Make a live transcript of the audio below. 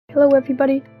Hello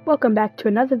everybody, welcome back to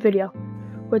another video,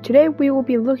 where today we will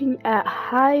be looking at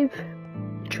Hive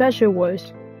Treasure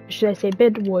Wars, or should I say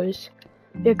Bed Wars,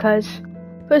 because,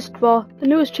 first of all, the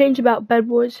newest change about Bed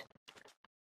Wars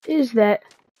is that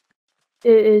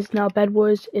it is now Bed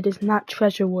Wars, it is not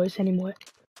Treasure Wars anymore.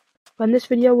 But in this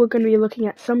video we're going to be looking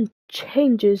at some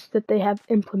changes that they have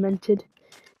implemented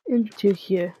into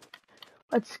here.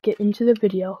 Let's get into the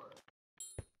video.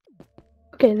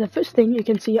 Okay, the first thing you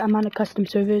can see, I'm on a custom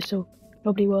server so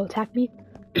nobody will attack me,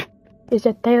 is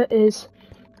that there is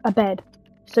a bed.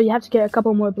 So you have to get a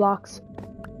couple more blocks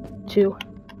to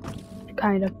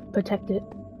kind of protect it.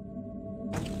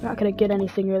 You're not gonna get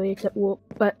anything really except wool,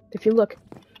 but if you look,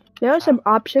 there are some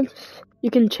options.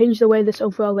 You can change the way this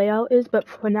overall layout is, but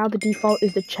for now the default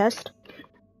is the chest.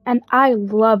 And I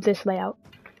love this layout.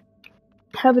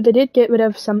 However, they did get rid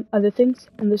of some other things,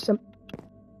 and there's some,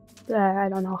 I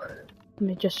don't know. Let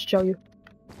me just show you.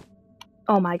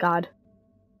 Oh my god.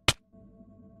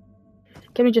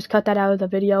 Can we just cut that out of the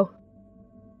video?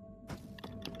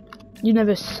 You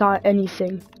never saw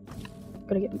anything.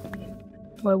 Gotta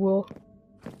get more wool.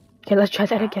 Okay, let's try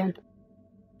that again.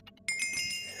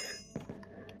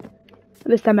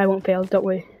 This time I won't fail, don't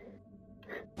worry.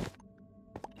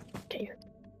 Okay.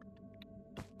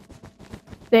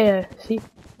 There, see?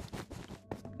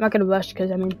 I'm not gonna rush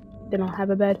because, I mean, they don't have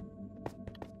a bed.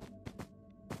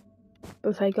 But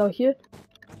if I go here,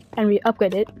 and we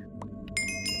upgrade it,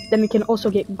 then we can also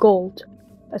get gold.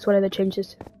 That's one of the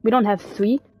changes. We don't have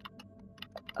 3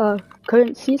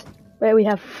 currencies, but we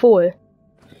have 4.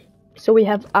 So we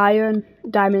have iron,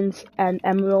 diamonds, and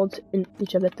emeralds in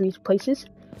each of the 3 places.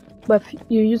 But if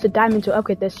you use the diamond to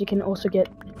upgrade this, you can also get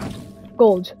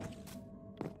gold.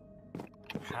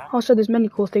 Also, there's many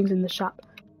cool things in the shop.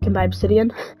 You can buy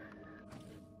obsidian.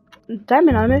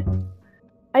 Diamond armor?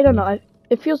 I don't know,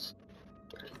 it feels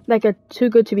like a too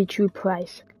good to be true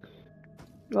price.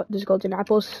 Oh, there's golden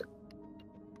apples.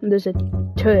 And there's a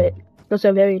turret. Those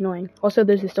are very annoying. Also,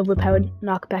 there's this overpowered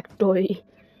knockback dory.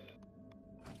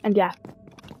 And yeah,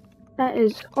 that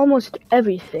is almost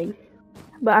everything.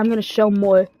 But I'm gonna show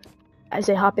more as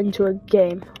I hop into a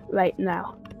game right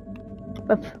now.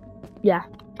 But yeah,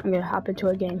 I'm gonna hop into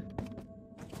a game.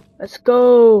 Let's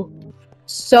go!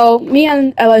 So, me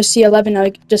and LRC11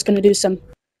 are just gonna do some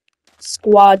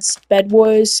squads, bed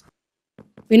wars.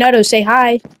 Renato, say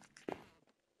hi.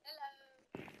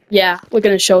 Hello. Yeah, we're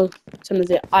gonna show some of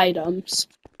the items.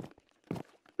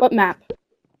 What map?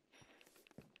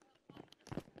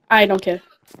 I don't care.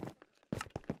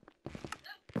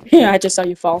 Yeah, I just saw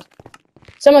you fall.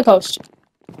 Summer Coast.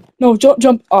 No,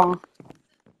 jump. Aw.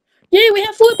 Yay, we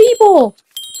have 4 people!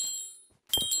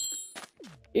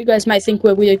 You guys might think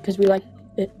we're weird because we like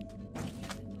it.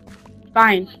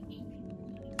 Fine.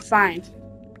 Fine.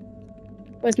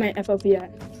 Where's my FOV at?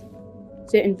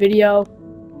 Is it in video?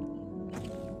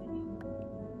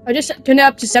 I just turned it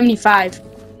up to 75.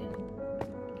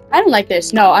 I don't like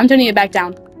this. No, I'm turning it back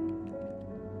down.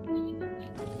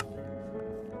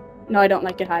 No, I don't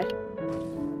like it high.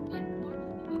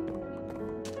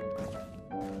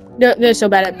 They're so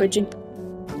bad at bridging.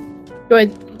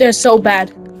 They're so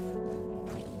bad.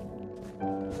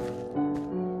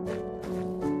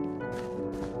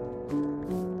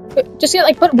 Just get,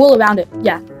 like, put wool around it.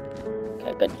 Yeah.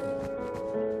 Okay, good.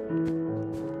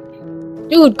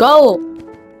 Dude, go!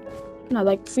 No,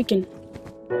 like, freaking.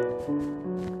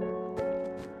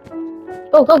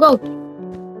 Go, go, go!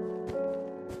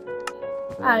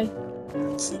 Hi.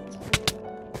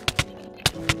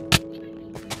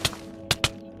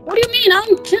 What do you mean?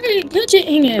 I'm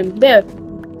killing him. There.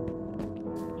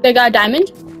 They got a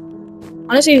diamond.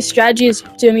 Honestly, his strategy is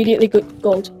to immediately get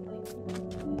gold.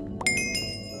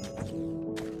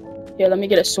 Here, let me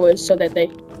get a sword so that they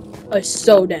are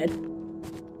so dead.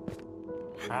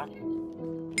 Huh?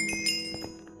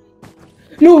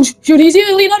 No, shoot, he's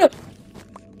here, Leonardo!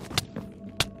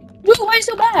 Dude, why are you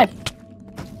so bad?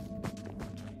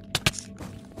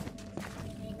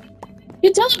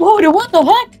 You teleported, what the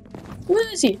heck? Where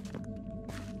is he?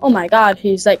 Oh my god,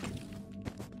 he's like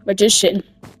magician.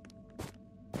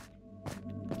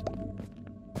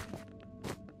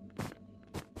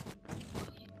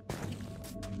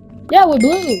 Yeah, we're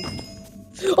blue.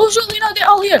 Oh shoot, Leonardo, they're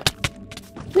all here.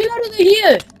 Leonardo, they're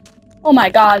here. Oh my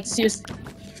god, seriously.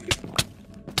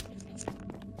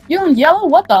 You're on yellow?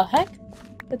 What the heck?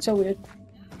 That's so weird.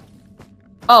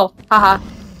 Oh, haha.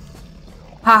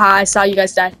 Haha, I saw you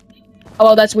guys die. Oh,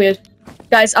 well, that's weird.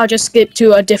 Guys, I'll just skip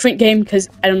to a different game because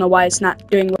I don't know why it's not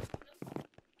doing well.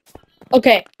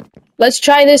 Okay, let's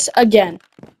try this again.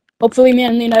 Hopefully me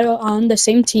and Leonardo are on the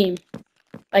same team.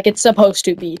 Like it's supposed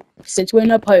to be, since we're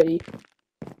in a party.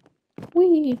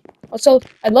 Whee! Also,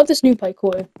 I love this new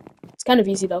parkour. It's kind of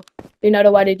easy though.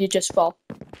 Leonardo, why did you just fall?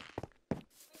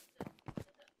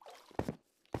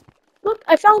 Look,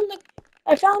 I found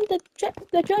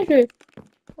the treasure.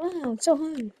 Wow, it's so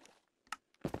high.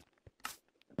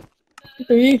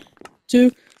 3,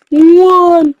 2,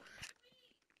 1.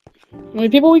 How many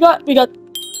people we got? We got.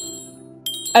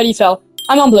 I already fell.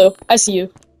 I'm on blue. I see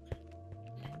you.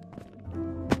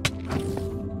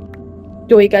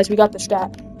 Wait, guys, we got the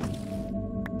strat.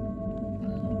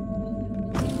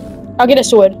 I'll get a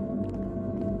sword.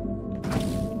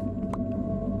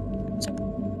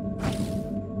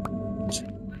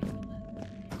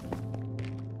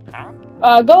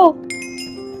 Go.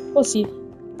 We'll see.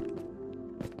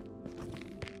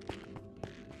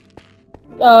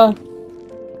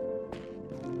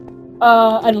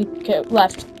 I don't care.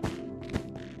 Left.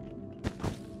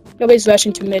 Nobody's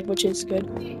rushing to mid, which is good.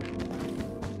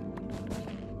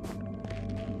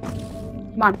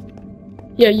 Come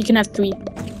on. Here, you can have 3.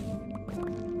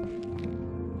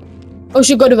 Oh,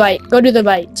 should go to right. Go to the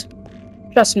right.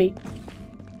 Trust me.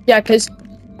 Yeah, because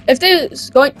if they're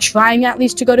trying at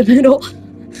least to go to middle,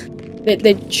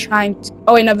 they're trying to.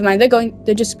 Oh wait, never mind.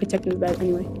 They're just protecting the bed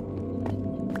anyway.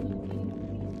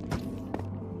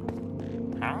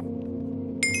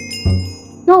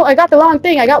 No, I got the wrong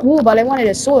thing. I got wool, but I wanted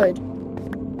a sword.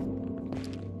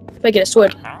 If I get a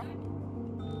sword.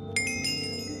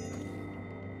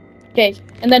 Okay,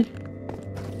 and then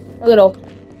a little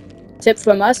tip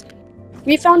from us.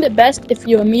 We found it best if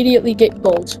you immediately get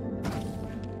gold.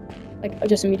 Like,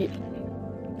 just immediately.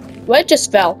 Well, it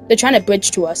just fell. They're trying to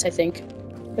bridge to us, I think.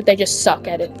 But they just suck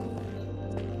at it.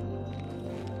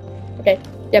 Okay,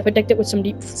 yeah, protect it with some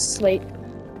deep slate.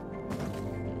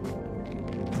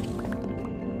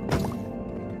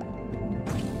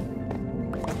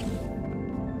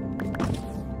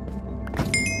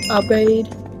 Upgrade.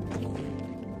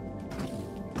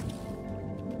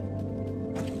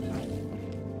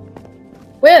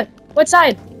 Where? What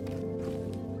side?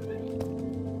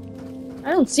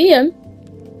 I don't see him.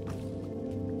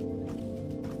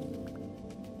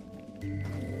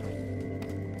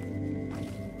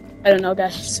 I don't know,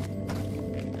 guys.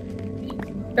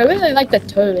 I really like the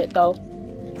turret, though.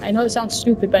 I know it sounds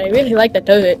stupid, but I really like the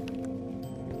turret.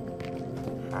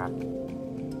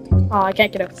 Oh, I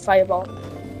can't get a fireball.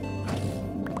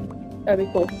 That'd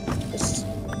be cool. Just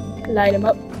light him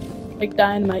up like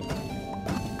dynamite.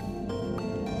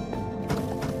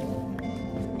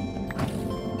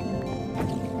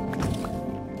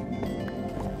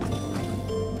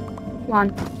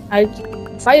 Come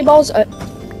on. Fireballs are,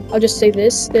 I'll just say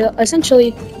this, they're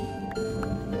essentially,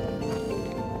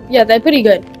 yeah, they're pretty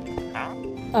good.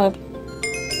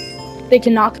 They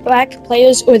can knock back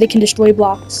players or they can destroy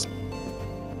blocks.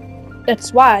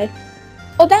 That's why.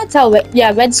 Oh, that's how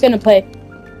yeah, Red's gonna play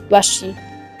Rushy.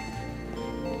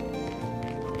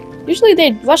 Usually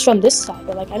they'd rush from this side,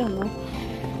 but like, I don't know.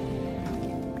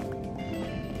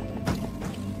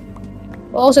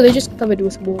 Well, also, they just covered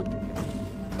with wool.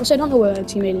 Also, I don't know where our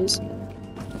teammate is.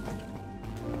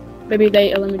 Maybe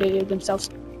they eliminated themselves.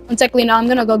 One sec, Lena, I'm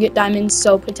gonna go get diamonds,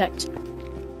 so protect.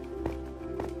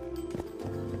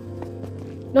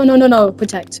 No,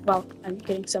 protect. Well, I'm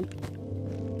getting some.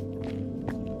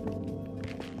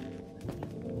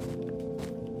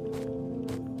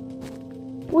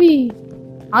 Whee!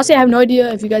 Honestly, I have no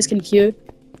idea if you guys can hear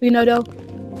Leonardo,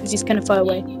 because he's kind of far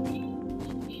away.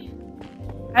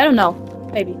 I don't know.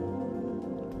 Maybe.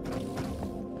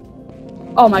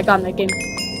 Oh my god, my game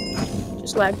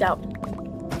just lagged out.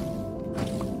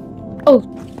 Oh,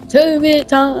 turret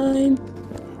time!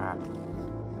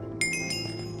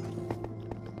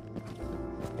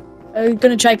 Are you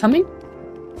gonna try coming?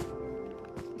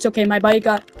 It's okay, my body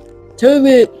got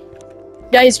turret.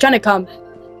 Yeah, he's trying to come.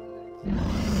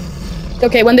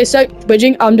 Okay, when they start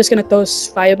bridging, I'm just gonna throw a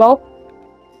fireball.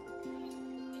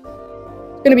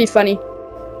 It's gonna be funny.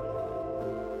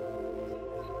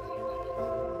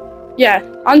 Yeah,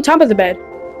 on top of the bed.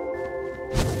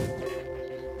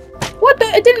 What the?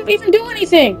 It didn't even do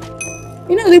anything!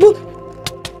 You know, they both...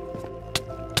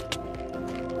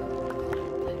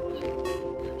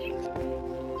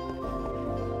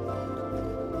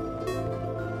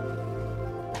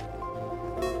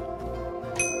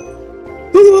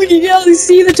 Oh, you can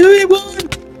see the turret one!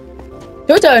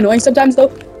 Turrets are annoying sometimes,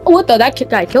 though. Oh, what the? That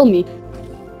guy killed me.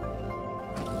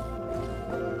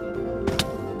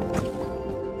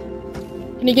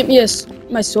 Can you get me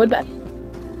my sword back?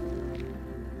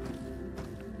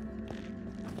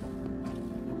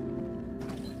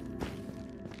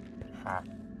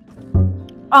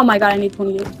 Oh my god, I need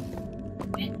 28.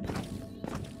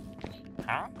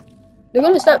 They're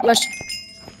gonna start rushing.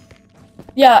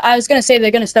 Yeah, I was gonna say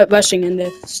they're gonna start rushing, and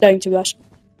they're starting to rush.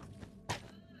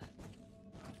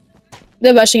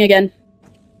 They're rushing again.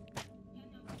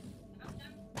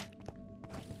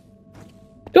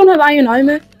 Don't have iron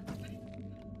armor.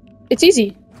 It's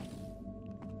easy.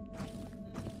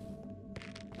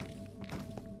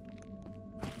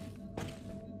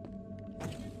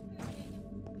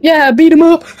 Yeah, beat him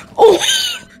up. Oh,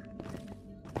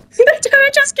 the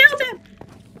turret just killed him.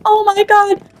 Oh my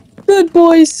god. Good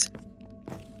boys.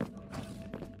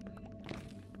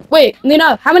 Wait,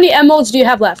 Lena, how many emeralds do you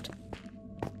have left?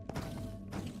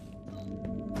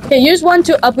 Okay, use one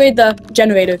to upgrade the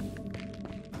generator.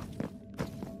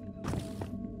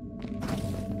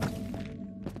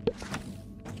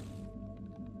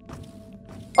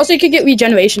 Also, you could get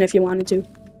regeneration if you wanted to.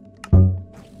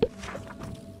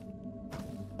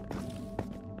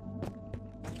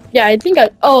 Yeah, I think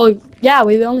oh, yeah,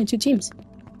 we're the only 2 teams.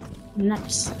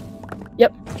 Nice.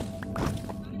 Yep.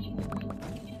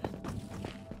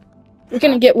 We're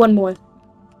gonna get one more.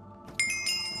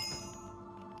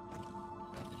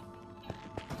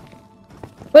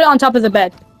 Put it on top of the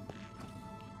bed.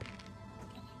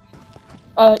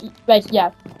 Right,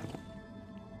 yeah.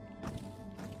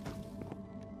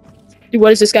 Dude,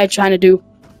 what is this guy trying to do?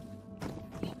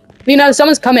 You know,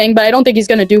 someone's coming, but I don't think he's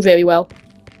gonna do very well.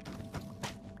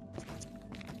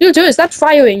 Dude, stop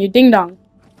firing, you ding-dong.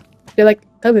 You're like,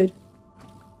 covered.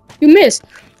 You missed.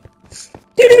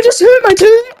 Dude, you just hurt my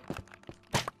turret!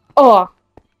 Oh.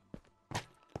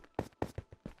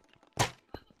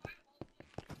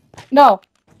 No.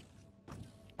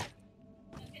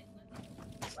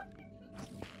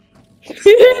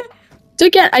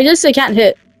 Dude, I just say can't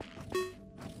hit.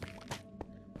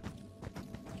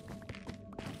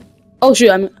 Oh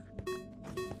shoot,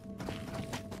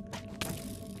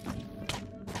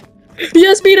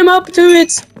 Yes, beat him up,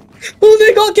 turrets! Oh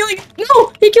my god, killing—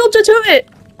 No! He killed the turret!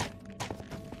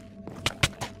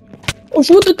 Oh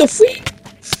shoot, what the freak?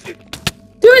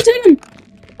 Turret hit him!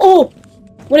 Oh!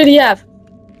 What did he have?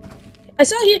 I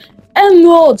saw he—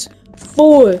 Emeralds!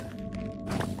 4.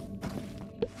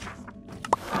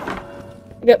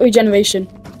 I got regeneration.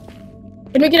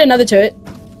 Can we get another turret?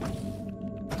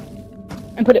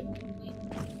 And put it—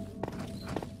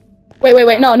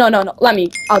 Wait, no, let me.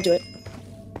 I'll do it.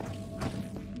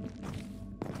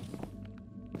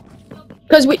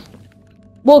 Because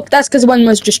well, that's because one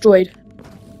was destroyed.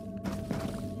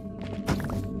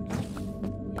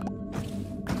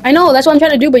 I know, that's what I'm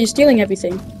trying to do, but you're stealing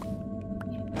everything.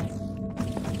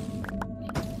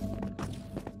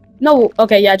 No,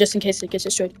 okay, yeah, just in case it gets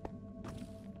destroyed.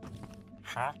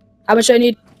 Huh? How much do I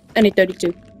need? I need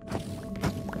 32.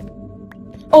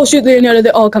 Oh shoot,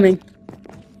 they're all coming.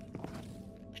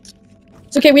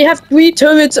 It's okay, we have 3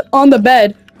 turrets on the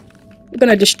bed. We're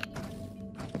gonna just—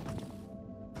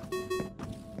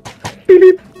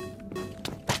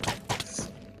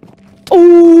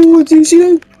 Oh, do you see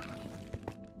them?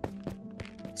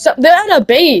 So they're at a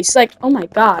base. Like, oh my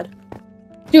god,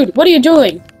 dude, what are you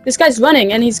doing? This guy's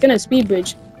running, and he's gonna speed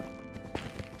bridge.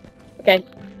 Okay.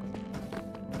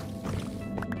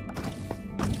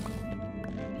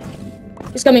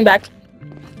 He's coming back.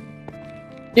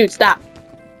 Dude, stop.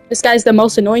 This guy's the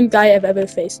most annoying guy I've ever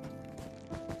faced.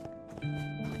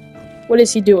 What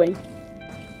is he doing?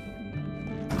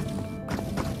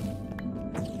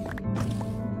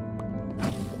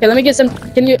 Okay, let me get some—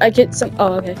 I get some—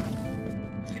 Oh, okay.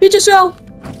 He just fell!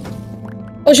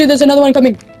 Oh shoot, there's another one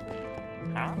coming.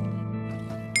 Huh?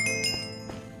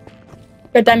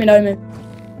 Got diamond armor.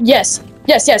 Yes!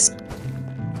 Yes!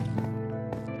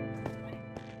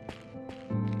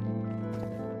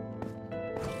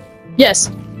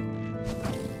 Yes!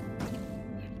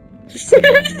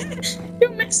 You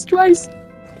missed twice!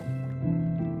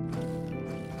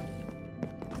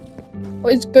 Oh,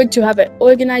 it's good to have an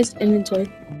organized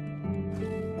inventory.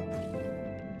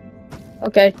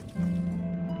 Okay.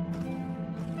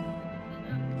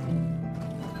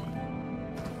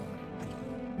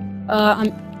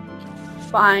 I'm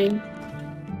fine.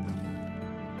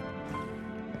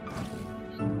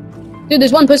 Dude,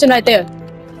 there's one person right there.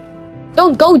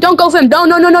 Don't go for him. No,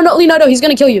 Leonardo, he's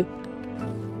gonna kill you.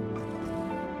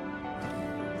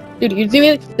 Dude,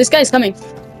 this guy's coming.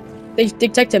 They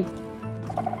detect him.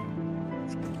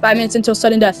 5 minutes until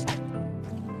sudden death.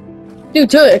 Dude,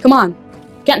 turret, come on.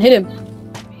 Can't hit him.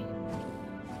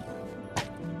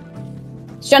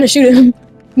 He's trying to shoot him.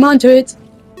 Come on, turret.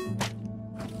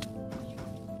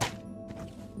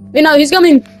 Wait, no, he's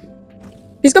coming.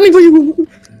 He's coming for you.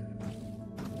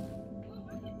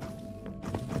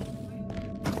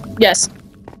 Yes.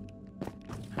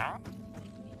 Huh?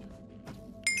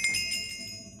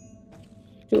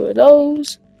 2 of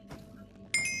those.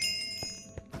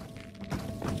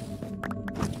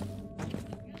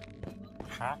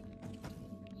 Huh?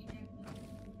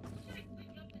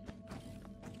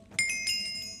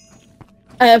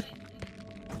 I have,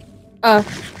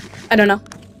 I don't know.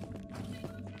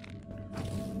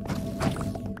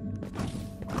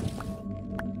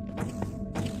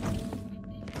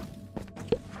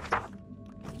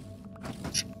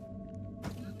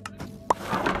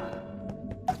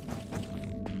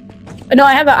 No,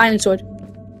 I have an iron sword.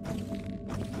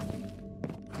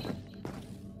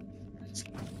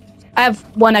 I have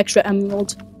 1 extra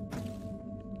emerald.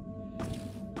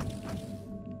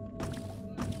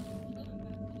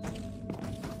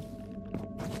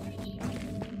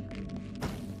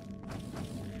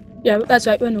 Yeah, that's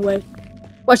right, run away.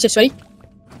 Watch this, ready?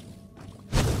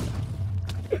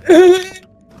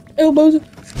 Elbows.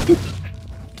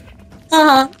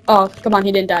 Oh, come on,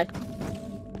 he didn't die.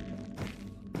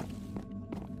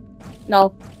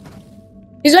 No.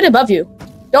 He's right above you.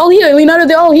 They're all here, Leonardo,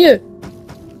 they're all here.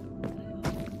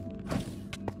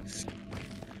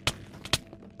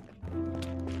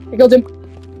 I killed him.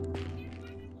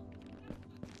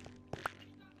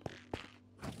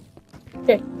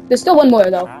 Okay, there's still one more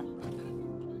though. Huh?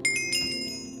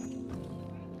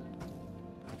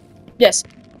 Yes.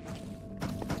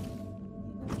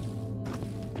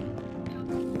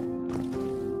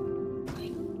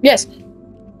 Yes.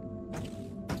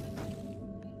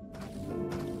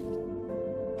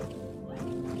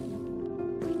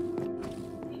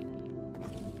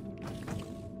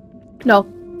 No.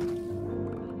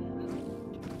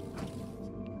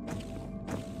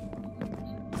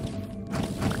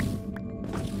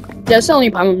 That's the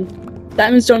only problem.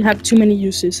 Diamonds don't have too many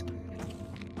uses.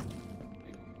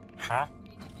 Huh?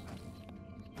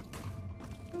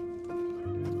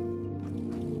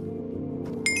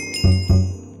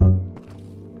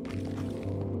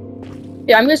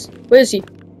 Yeah, I'm just. Where is he?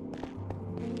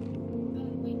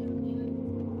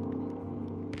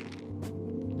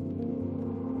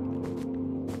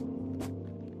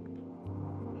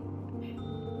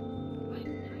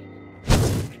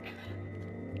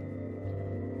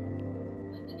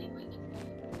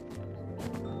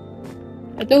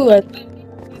 I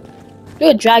do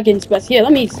a dragon's breath. Here,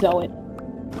 let me throw it.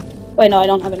 Wait, no, I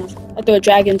don't have enough. I threw a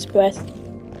dragon's breath.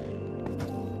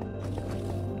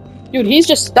 Dude, he's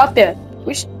just stuck there.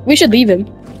 We should leave him.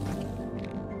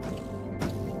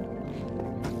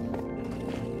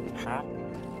 Huh?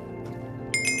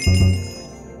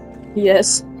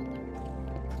 Yes.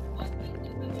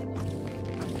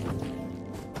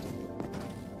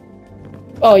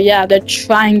 Oh yeah, they're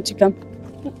trying to come.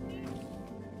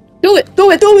 Do it! Do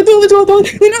it! Do it! Do it! Do it! Do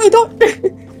it! No, don't!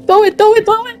 Do it! Do it!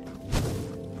 Do it!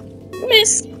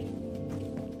 Miss!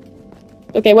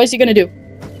 Okay, what is he gonna do?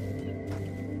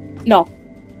 No.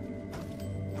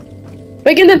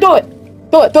 We can do it! Do it!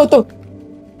 Do it! Do it!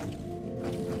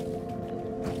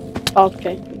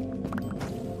 Okay.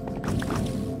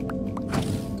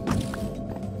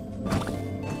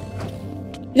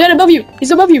 He's right above you! He's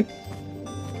above you!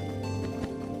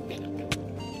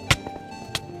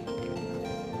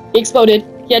 He exploded.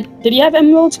 Did he have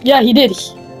emeralds? Yeah, he did.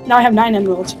 Now I have 9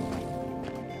 emeralds.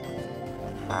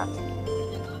 Huh?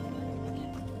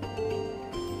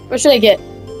 What should I get?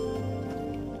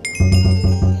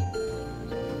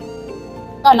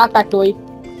 Oh, knockback toy.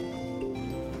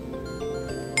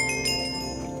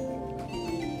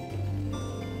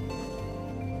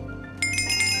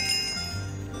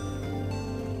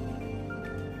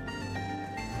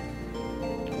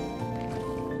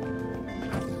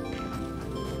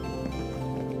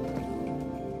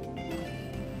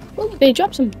 Oh, they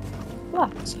dropped some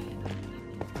blocks.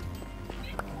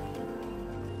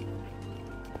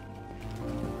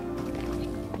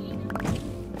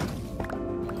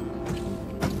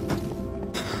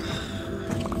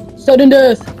 Sudden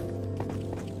death.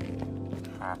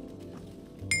 Huh?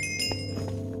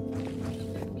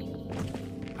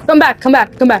 Come back, come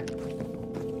back, come back.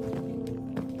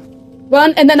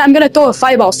 Run, and then I'm gonna throw a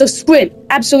fireball. So sprint.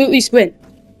 Absolutely sprint.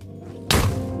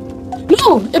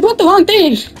 No! It brought the wrong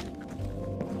thing!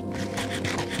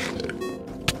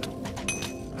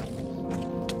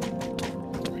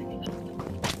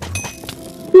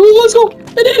 Ooh, let's go!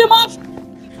 I hit him off!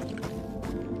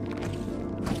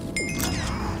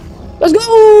 Let's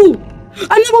go!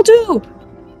 I'm level 2!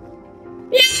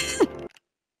 Yeah!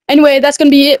 Anyway, that's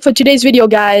gonna be it for today's video,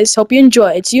 guys. Hope you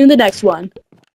enjoyed. See you in the next one.